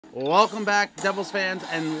Welcome back, Devils fans,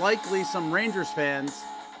 and likely some Rangers fans.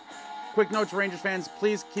 Quick note to Rangers fans,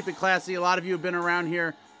 please keep it classy. A lot of you have been around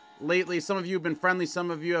here lately. Some of you have been friendly.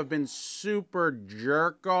 Some of you have been super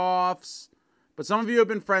jerk-offs. But some of you have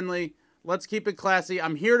been friendly. Let's keep it classy.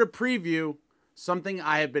 I'm here to preview something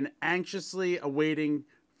I have been anxiously awaiting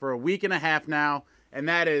for a week and a half now, and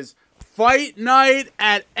that is Fight Night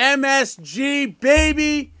at MSG,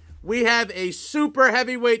 baby! We have a super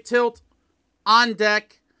heavyweight tilt on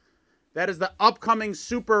deck. That is the upcoming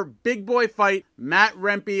super big boy fight. Matt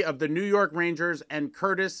Rempe of the New York Rangers and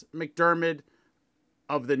Kurtis MacDermid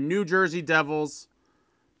of the New Jersey Devils.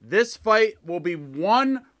 This fight will be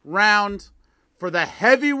one round for the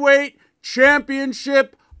heavyweight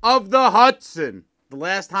championship of the Hudson. The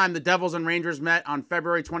last time the Devils and Rangers met on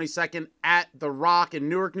February 22nd at The Rock in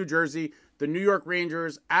Newark, New Jersey, the New York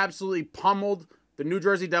Rangers absolutely pummeled the New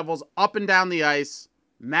Jersey Devils up and down the ice.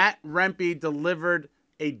 Matt Rempe delivered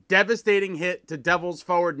a devastating hit to Devils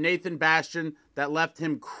forward Nathan Bastian that left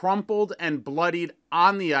him crumpled and bloodied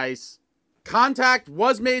on the ice. Contact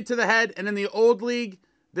was made to the head, and in the old league,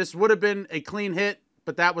 this would have been a clean hit,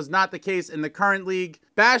 but that was not the case in the current league.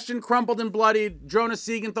 Bastian crumpled and bloodied. Jonas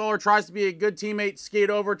Siegenthaler tries to be a good teammate,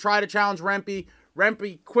 skate over, try to challenge Rempe.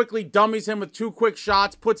 Rempe quickly dummies him with two quick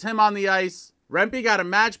shots, puts him on the ice. Rempe got a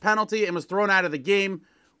match penalty and was thrown out of the game.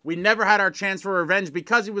 We never had our chance for revenge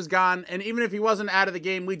because he was gone, and even if he wasn't out of the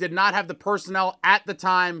game, we did not have the personnel at the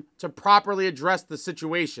time to properly address the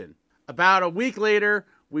situation. About a week later,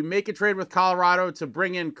 we make a trade with Colorado to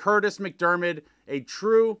bring in Kurtis MacDermid, a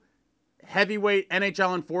true heavyweight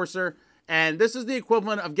NHL enforcer, and this is the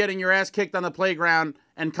equivalent of getting your ass kicked on the playground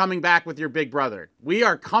and coming back with your big brother. We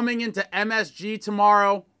are coming into MSG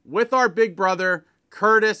tomorrow with our big brother,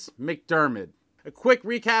 Kurtis MacDermid. A quick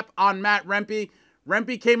recap on Matt Rempe.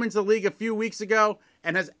 Rempe came into the league a few weeks ago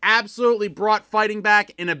and has absolutely brought fighting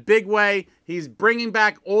back in a big way. He's bringing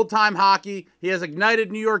back old-time hockey. He has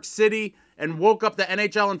ignited New York City and woke up the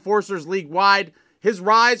NHL Enforcers league-wide. His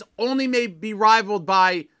rise only may be rivaled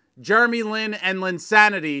by Jeremy Lin and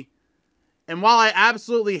Linsanity. And while I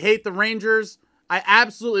absolutely hate the Rangers, I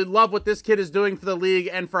absolutely love what this kid is doing for the league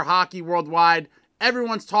and for hockey worldwide.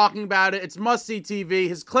 Everyone's talking about it. It's must-see TV.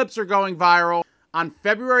 His clips are going viral. On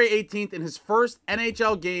February 18th, in his first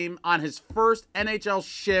NHL game, on his first NHL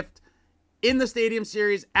shift in the Stadium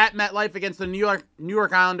Series at MetLife against the New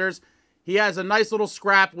York Islanders, he has a nice little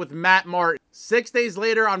scrap with Matt Martin. 6 days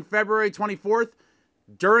later, on February 24th,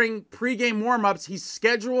 during pregame warmups, he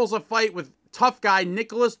schedules a fight with tough guy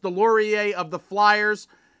Nicolas Deslauriers of the Flyers,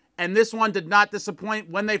 and this one did not disappoint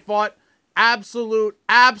when they fought. Absolute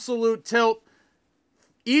tilt.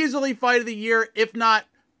 Easily fight of the year, if not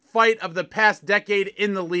fight of the past decade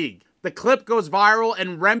in the league. The clip goes viral,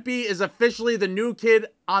 and Rempe is officially the new kid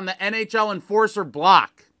on the NHL Enforcer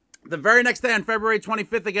block. The very next day, on February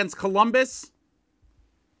 25th against Columbus,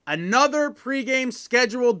 another pregame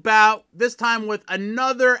scheduled bout, this time with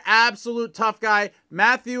another absolute tough guy,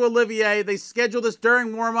 Matthew Olivier. They scheduled this during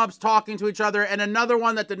warmups, talking to each other, and another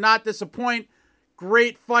one that did not disappoint.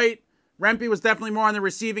 Great fight. Rempe was definitely more on the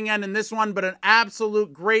receiving end in this one, but an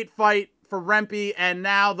absolute great fight for Rempe, and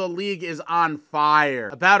now the league is on fire.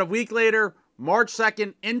 About a week later, March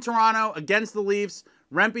 2nd, in Toronto against the Leafs,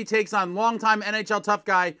 Rempe takes on longtime NHL tough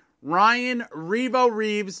guy Ryan Revo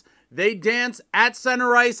Reeves. They dance at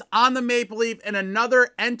center ice on the Maple Leaf in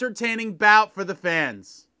another entertaining bout for the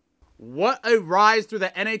fans. What a rise through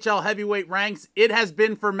the NHL heavyweight ranks it has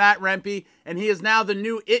been for Matt Rempe, and he is now the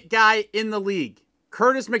new it guy in the league.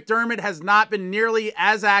 Kurtis MacDermid has not been nearly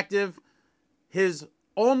as active. His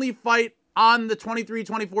only fight on the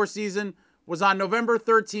 23-24 season was on November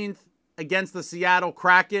 13th against the Seattle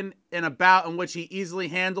Kraken in a bout in which he easily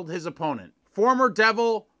handled his opponent. Former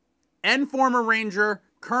Devil and former Ranger,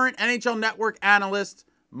 current NHL Network analyst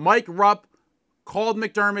Mike Rupp called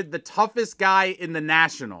MacDermid the toughest guy in the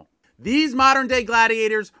National. These modern-day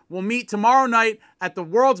gladiators will meet tomorrow night at the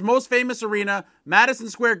world's most famous arena, Madison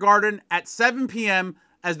Square Garden, at 7 p.m.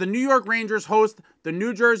 as the New York Rangers host the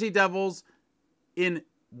New Jersey Devils in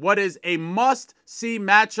what is a must-see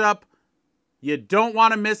matchup. You don't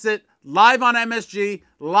want to miss it. Live on MSG,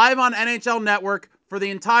 live on NHL Network for the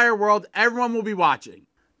entire world. Everyone will be watching.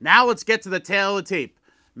 Now let's get to the tail of the tape.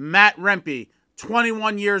 Matt Rempe,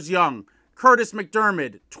 21 years young. Kurtis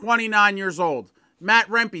MacDermid, 29 years old. Matt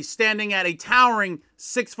Rempe standing at a towering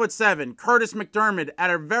 6'7". Kurtis MacDermid at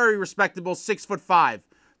a very respectable 6'5".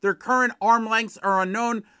 Their current arm lengths are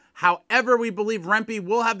unknown. However, we believe Rempe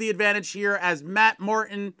will have the advantage here, as Matt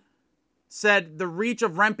Martin said the reach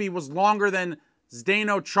of Rempe was longer than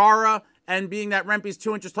Zdeno Chara, and being that Rempe's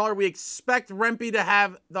 2 inches taller, we expect Rempe to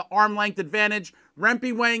have the arm length advantage.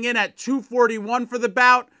 Rempe weighing in at 241 for the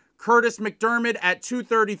bout, Kurtis MacDermid at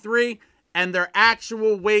 233, and their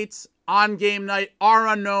actual weights on game night are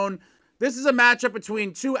unknown. This is a matchup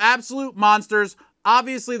between two absolute monsters.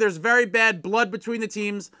 Obviously, there's very bad blood between the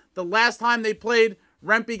teams. The last time they played,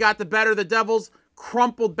 Rempe got the better of the Devils,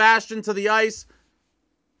 crumpled Bastian to the ice,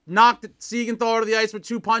 knocked Siegenthaler to the ice with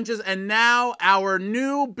 2 punches, and now our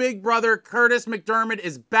new big brother, Kurtis MacDermid,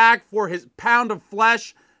 is back for his pound of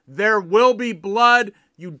flesh. There will be blood.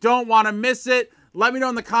 You don't want to miss it. Let me know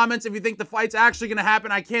in the comments if you think the fight's actually going to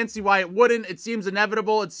happen. I can't see why it wouldn't. It seems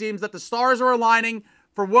inevitable. It seems that the stars are aligning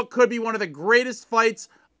for what could be one of the greatest fights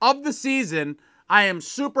of the season. I am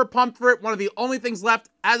super pumped for it. One of the only things left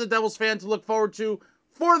as a Devils fan to look forward to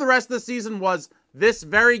for the rest of the season was this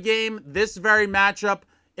very game, this very matchup.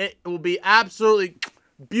 It will be absolutely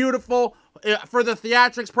beautiful. For the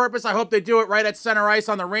theatrics purpose, I hope they do it right at center ice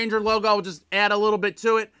on the Ranger logo. I'll just add a little bit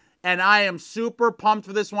to it. And I am super pumped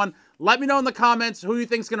for this one. Let me know in the comments who you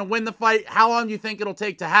think is going to win the fight. How long do you think it'll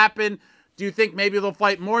take to happen? Do you think maybe they'll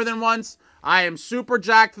fight more than once? I am super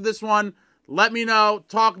jacked for this one. Let me know.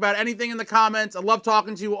 Talk about anything in the comments. I love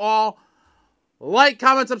talking to you all. Like,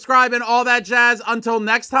 comment, subscribe, and all that jazz. Until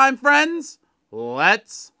next time, friends,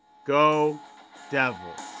 let's go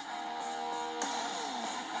Devils.